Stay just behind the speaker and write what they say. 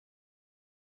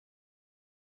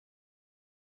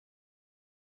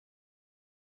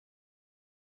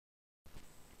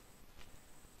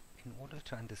order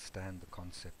to understand the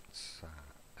concepts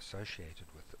associated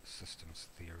with systems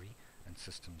theory and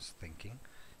systems thinking,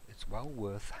 it's well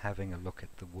worth having a look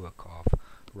at the work of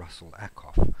Russell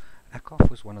Ackoff. Ackoff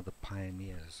was one of the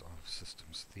pioneers of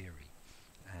systems theory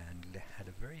and had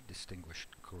a very distinguished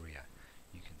career.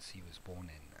 You can see he was born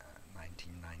in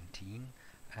 1919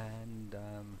 and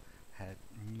had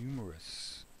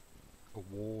numerous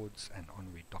awards and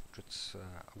honorary doctorates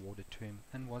awarded to him,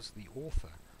 and was the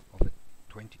author of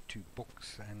 22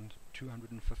 books and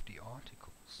 250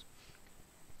 articles.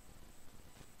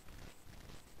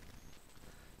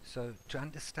 So to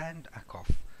understand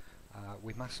Ackoff,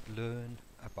 we must learn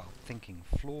about thinking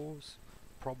flaws,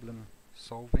 problem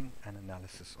solving and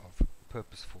analysis of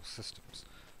purposeful systems.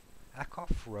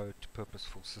 Ackoff wrote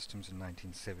Purposeful Systems in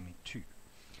 1972,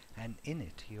 and in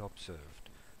it he observed,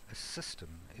 a system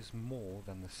is more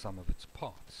than the sum of its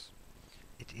parts.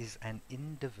 It is an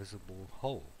indivisible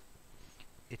whole.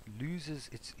 It loses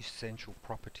its essential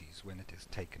properties when it is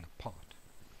taken apart.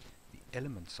 The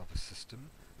elements of a system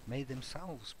may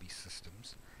themselves be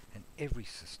systems, and every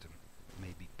system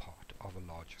may be part of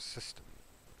a larger system.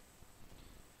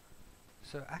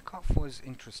 So Ackoff was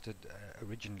interested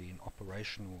originally in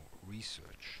operational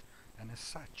research, and as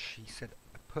such he said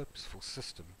a purposeful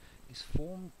system is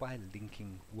formed by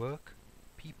linking work,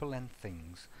 people and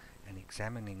things, and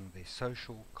examining their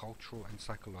social, cultural and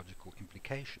psychological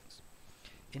implications.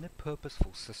 In a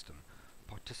purposeful system,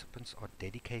 participants are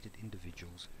dedicated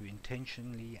individuals who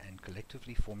intentionally and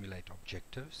collectively formulate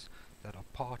objectives that are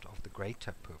part of the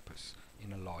greater purpose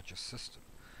in a larger system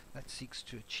that seeks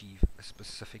to achieve a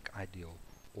specific ideal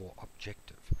or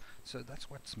objective. So that's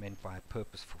what's meant by a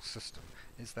purposeful system,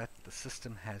 is that the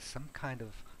system has some kind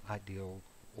of ideal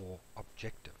or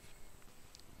objective.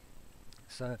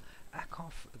 So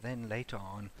Ackoff then later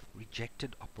on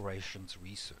rejected operations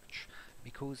research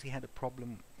because he had a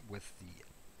problem with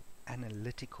the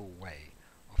analytical way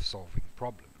of solving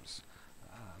problems.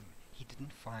 He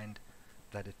didn't find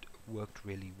that it worked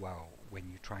really well when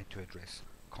you try to address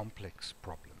complex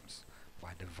problems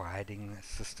by dividing a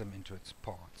system into its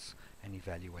parts and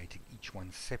evaluating each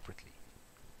one separately.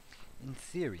 In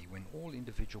theory, when all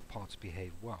individual parts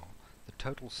behave well, the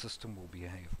total system will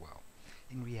behave well.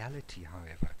 In reality,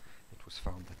 however, it was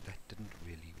found that that didn't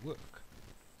really work.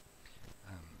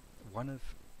 One of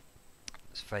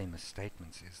his famous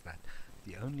statements is that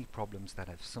the only problems that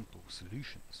have simple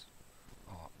solutions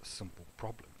are simple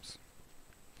problems.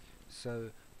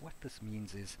 So what this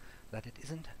means is that it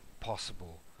isn't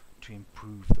possible to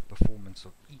improve the performance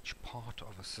of each part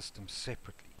of a system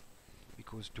separately,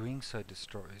 because doing so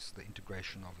destroys the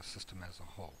integration of a system as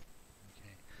a whole.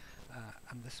 Okay?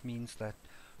 And this means that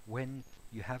when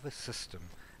you have a system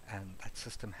and that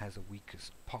system has a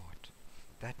weakest part,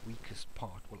 that weakest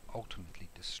part will ultimately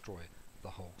destroy the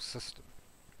whole system.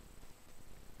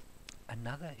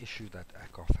 Another issue that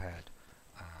Ackoff had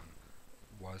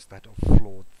was that of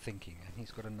flawed thinking, and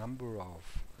he's got a number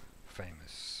of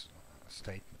famous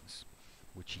statements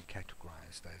which he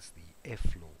categorized as the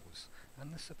F laws,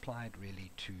 and this applied really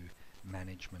to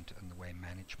management and the way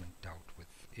management dealt with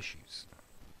issues.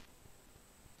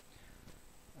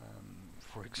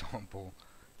 For example,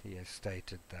 he has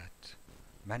stated that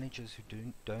managers who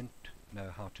don't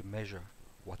know how to measure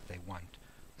what they want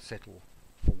settle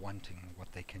for wanting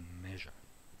what they can measure.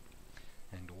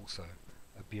 And also,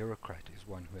 a bureaucrat is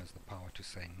one who has the power to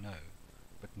say no,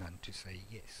 but none to say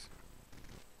yes.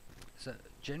 So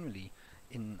generally,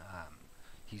 in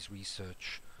his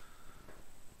research,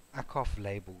 Ackoff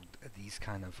labeled these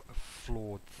kind of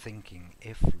flawed thinking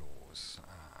F laws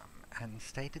and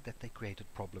stated that they created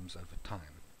problems over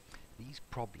time. These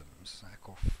problems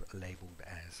Ackoff labeled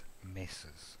as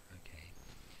messes. Okay,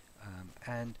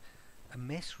 and a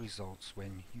mess results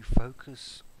when you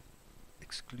focus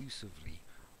exclusively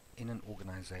in an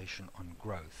organization on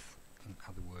growth, in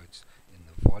other words, in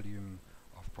the volume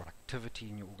of productivity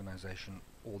in your organization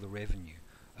or the revenue,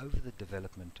 over the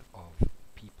development of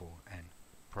people and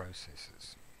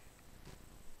processes.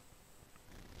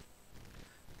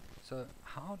 So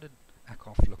how did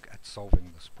Ackoff look at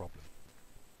solving this problem?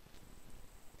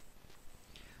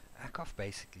 Ackoff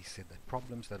basically said that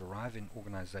problems that arrive in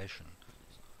organizations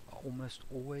are almost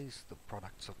always the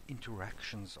products of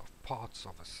interactions of parts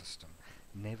of a system,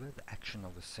 never the action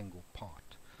of a single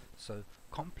part. So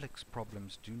complex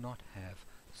problems do not have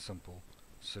simple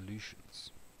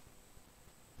solutions.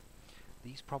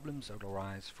 These problems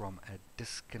arise from a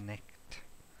disconnect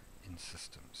in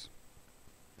systems.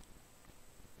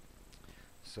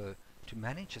 So to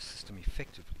manage a system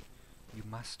effectively, you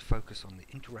must focus on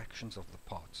the interactions of the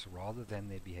parts rather than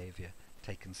their behavior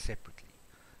taken separately.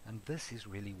 And this is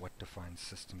really what defines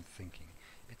system thinking.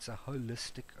 It's a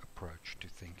holistic approach to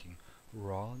thinking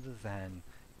rather than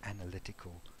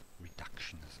analytical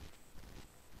reductionism.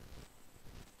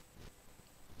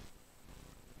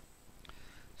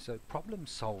 So problem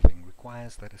solving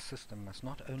requires that a system must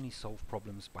not only solve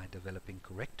problems by developing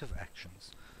corrective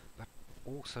actions, but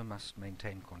also must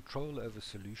maintain control over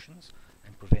solutions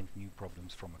and prevent new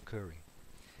problems from occurring.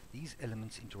 These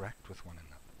elements interact with one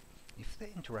another. If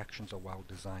the interactions are well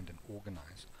designed and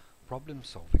organized, problem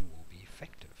solving will be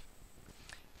effective.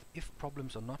 If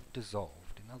problems are not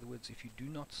dissolved, in other words, if you do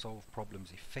not solve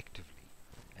problems effectively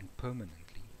and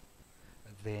permanently,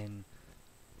 then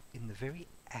in the very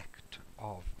act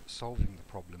of solving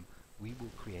the problem, we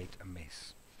will create a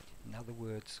mess. In other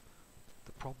words,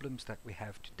 the problems that we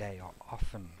have today are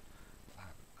often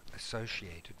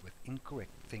associated with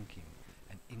incorrect thinking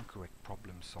and incorrect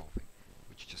problem solving,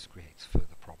 which just creates further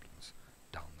problems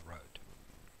down the road.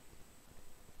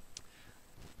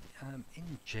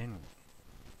 In general,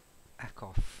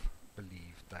 Ackoff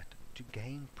believed that to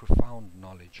gain profound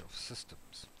knowledge of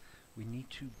systems, we need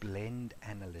to blend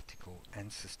analytical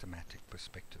and systematic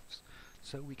perspectives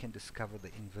so we can discover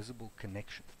the invisible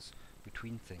connections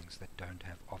between things that don't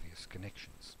have obvious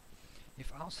connections.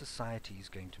 If our society is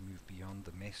going to move beyond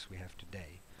the mess we have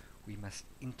today, we must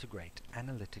integrate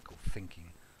analytical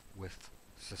thinking with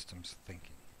systems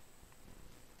thinking.